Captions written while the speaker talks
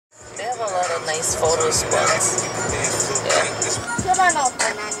nice photo spots. Yeah. Furano って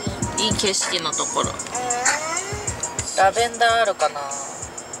何？いい景色のところ。ラベンダーあるかな。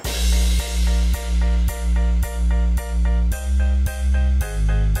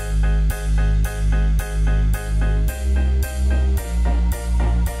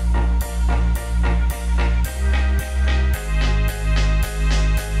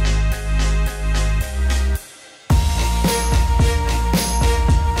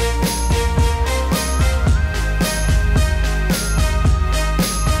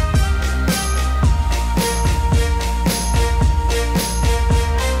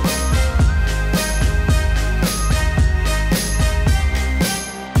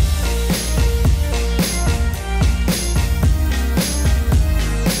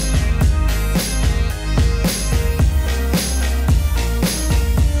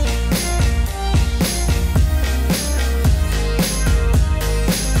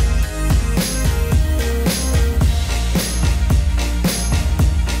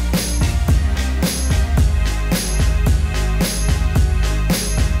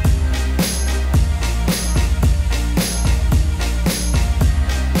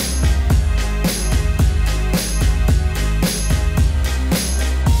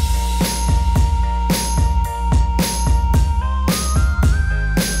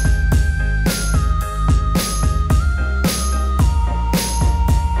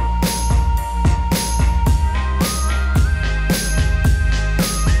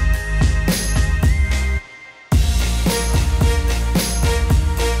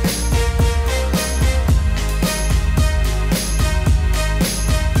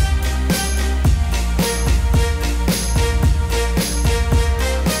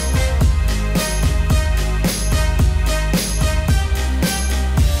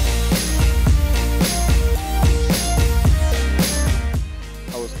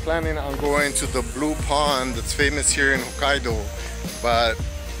Planning on going to the blue pond that's famous here in Hokkaido, but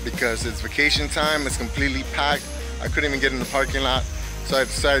because it's vacation time, it's completely packed. I couldn't even get in the parking lot, so I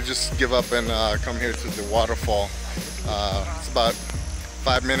decided to just give up and come here to the waterfall. It's about a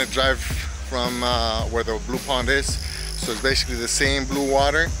 5-minute drive from where the blue pond is, so it's basically the same blue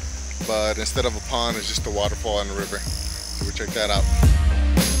water, but instead of a pond, it's just a waterfall and a river. So we check that out.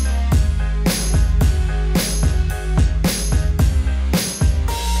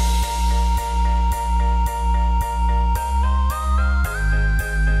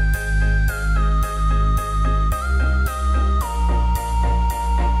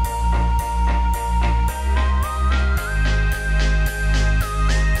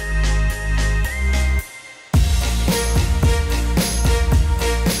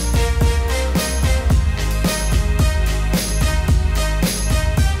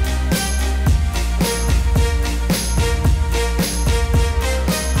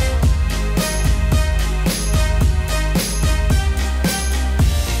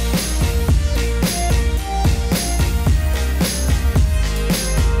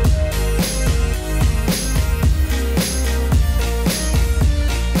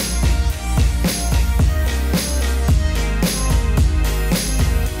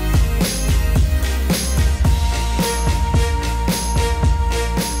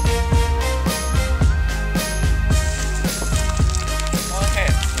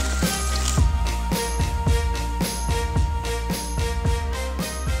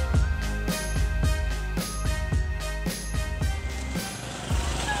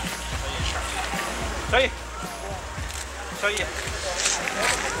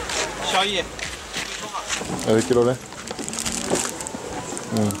 ¿El kilo de?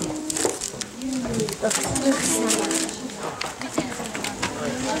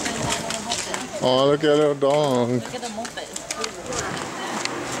 Oh, look at a little dog. Look at the moped.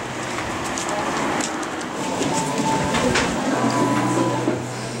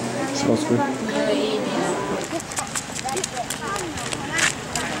 Smells good.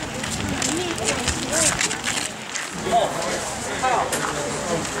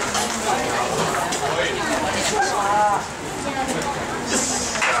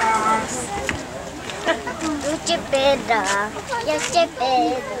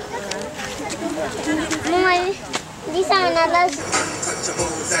 Risa, another.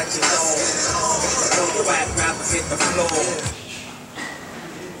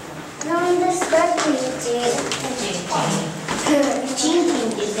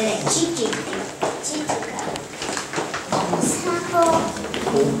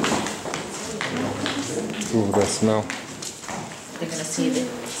 Ooh, that smell. They're gonna see it.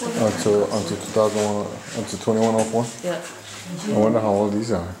 Until 2001, until 2104? Yeah. I wonder how old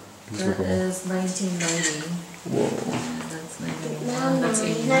these are. These that is 1990. Whoa. That's That's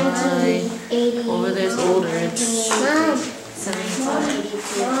 89. Over there's older. It's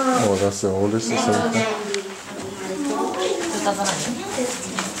 75. Oh, that's the oldest. 75.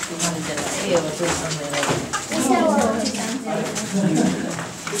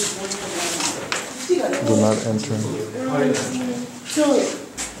 Do not enter.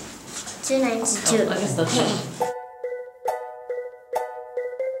 292. I guess that's it.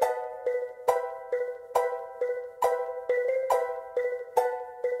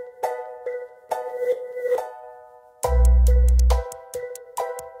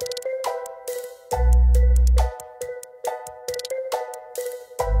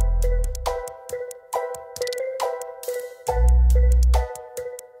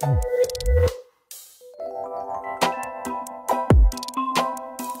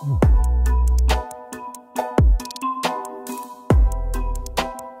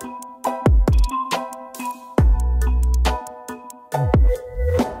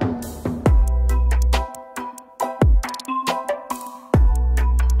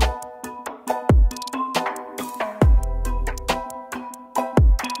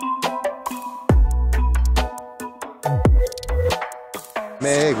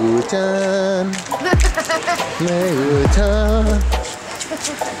めぐちゃん、めぐちゃん、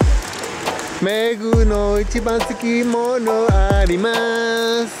めぐの一番好きものありま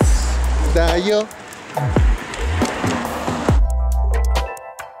すだよ。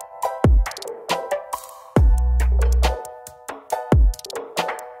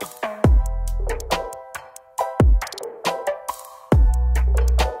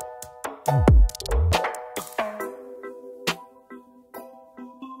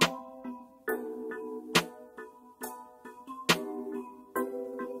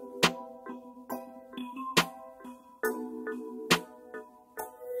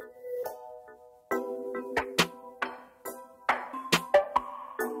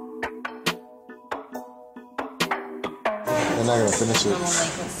They're not gonna finish it. I don't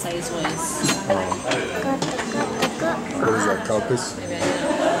like what size was. What is that, cowpiece? Maybe I didn't.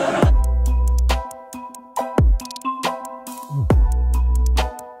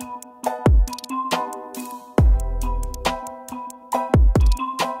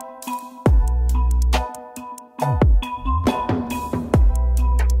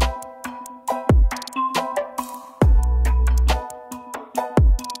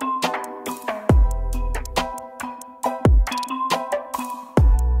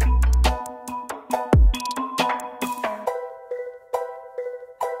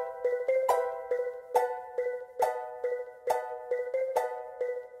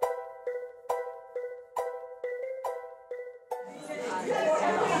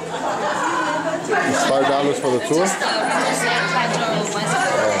 It's $5 for the tour?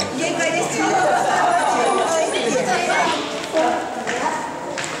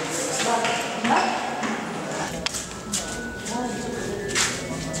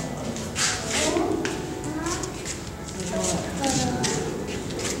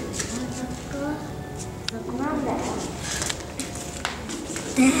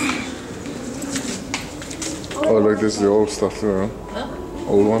 Oh, look, this is the old stuff too, huh?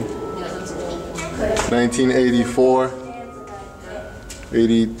 Old one? 1984,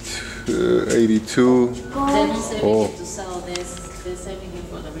 82. They don't say we need to sell this. They're saving it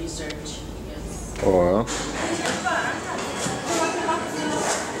for the research, I guess. Oh, wow.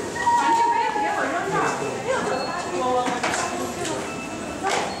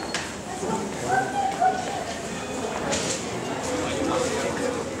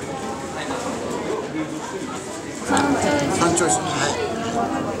 Fun choice.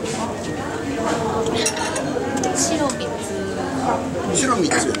 白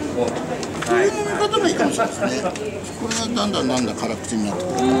3つ。こういう方がいいかもしれないですね。これがだんだん辛口になってく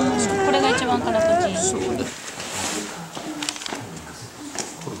る。これが一番辛口。そうで。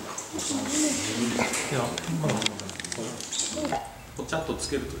ポチャッとつ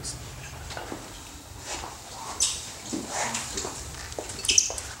けるとですね。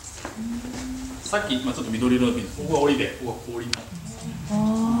さっき、ちょっと緑色の瓶、ここがおりで、ここが氷になってます。ああ、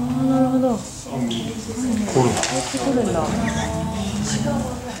なるほど。凝るんだ。は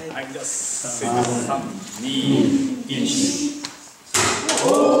い、じゃあ、3、2、1。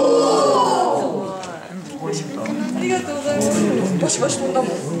ありがとうございます。バシバシ飛んだもん。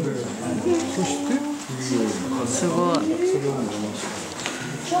すごい。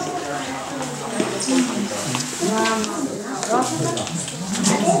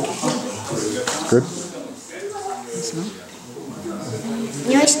Good?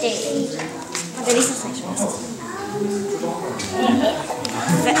 匂いしていい？またリサさんします。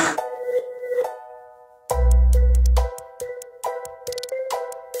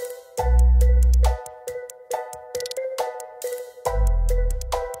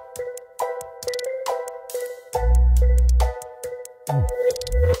す。